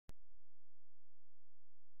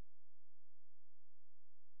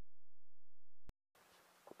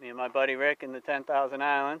and my buddy Rick in the 10,000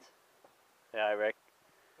 Islands. Say hi, Rick.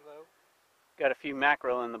 Hello. Got a few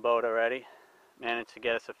mackerel in the boat already. Managed to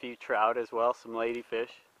get us a few trout as well, some ladyfish.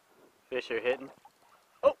 Fish are hitting.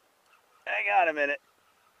 Oh, hang on a minute.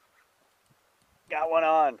 Got one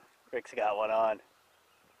on. Rick's got one on.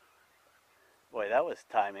 Boy, that was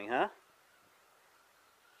timing, huh?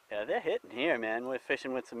 Yeah, they're hitting here, man. We're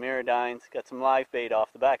fishing with some mirrodines. Got some live bait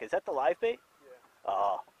off the back. Is that the live bait? Yeah.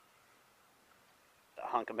 Oh. A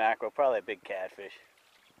hunk of mackerel, probably a big catfish.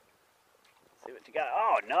 Let's see what you got.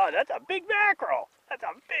 Oh, no, that's a big mackerel. That's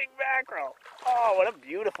a big mackerel. Oh, what a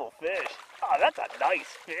beautiful fish. Oh, that's a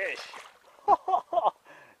nice fish.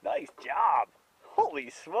 Nice job. Holy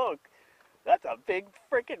smoke. That's a big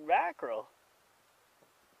freaking mackerel.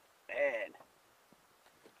 Man.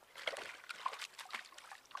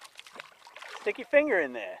 Stick your finger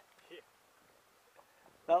in there.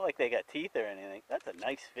 Not like they got teeth or anything. That's a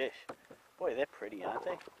nice fish. Boy, they're pretty, aren't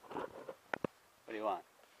they? What do you want?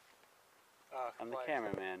 I'm the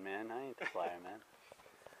cameraman, man. I ain't the flyer, man.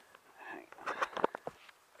 Hang on.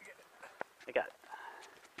 I got it.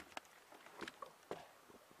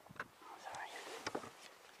 Sorry.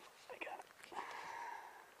 I got it.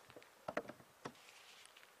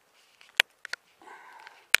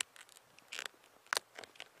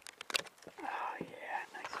 Oh, yeah.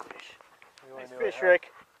 Nice fish. Nice fish, Rick.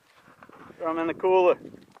 Throw them in the cooler.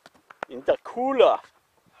 In the cooler.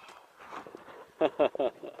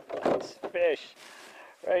 Nice fish.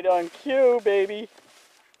 Right on cue, baby.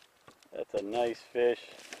 That's a nice fish.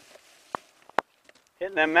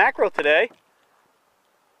 Hitting them mackerel today.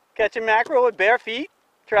 Catching mackerel with bare feet,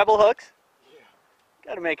 treble hooks. Yeah.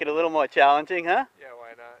 Got to make it a little more challenging, huh? Yeah, why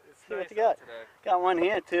not? It's See nice what you got. today. Got one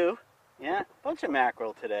here too. Yeah, bunch of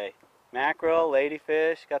mackerel today. Mackerel,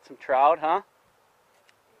 ladyfish, got some trout, huh?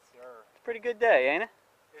 Yes, sir. It's a pretty good day, ain't it?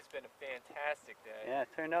 It's been a fantastic day. Yeah, it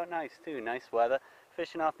turned out nice too. Nice weather.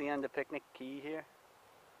 Fishing off the end of Picnic Key here.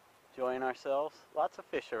 Enjoying ourselves. Lots of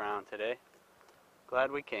fish around today. Glad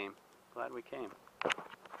we came. Glad we came.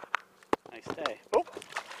 Nice day. Oh,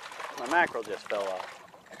 my mackerel just fell off.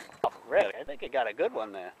 Oh, Rick, I think I got a good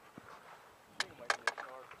one there. I think it might be a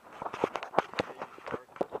shark. Baby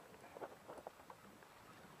shark.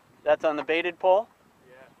 That's on the baited pole?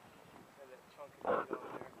 Yeah. Had that chunk of meat over there.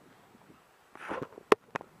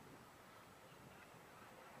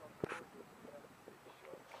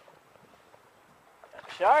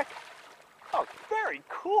 Shark? Oh, very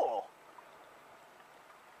cool.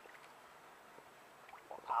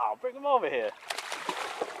 Wow, bring him over here.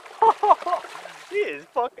 He is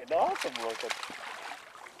fucking awesome looking.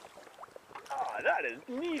 Oh, that is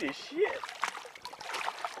neat as shit.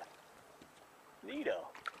 Neato.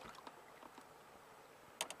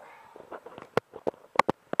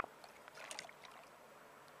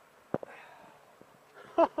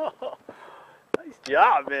 Nice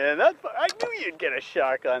job, man. I knew you'd get a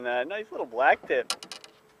shark on that. Nice little black tip.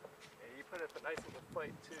 Yeah, you put up a nice little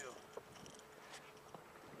fight too.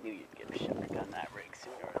 I knew you'd get a shark on that rig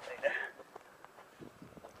sooner or later.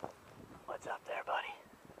 What's up there, buddy?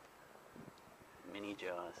 Mini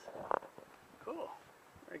jaws. Cool.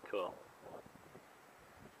 Very cool.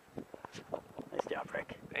 Nice job,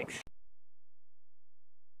 Rick. Thanks.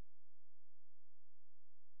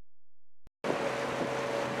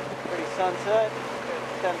 Pretty sunset.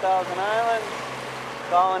 10,000 Islands.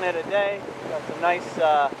 Calling it a day. Got some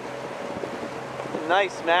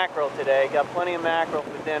nice mackerel today. Got plenty of mackerel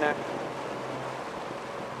for dinner.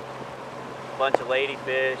 A bunch of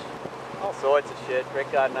ladyfish. All sorts of shit.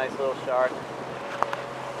 Rick got a nice little shark.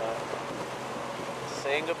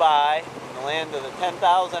 Saying goodbye in the land of the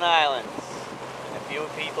 10,000 Islands. And if you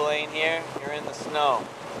people ain't here, you're in the snow.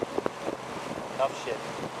 Tough shit.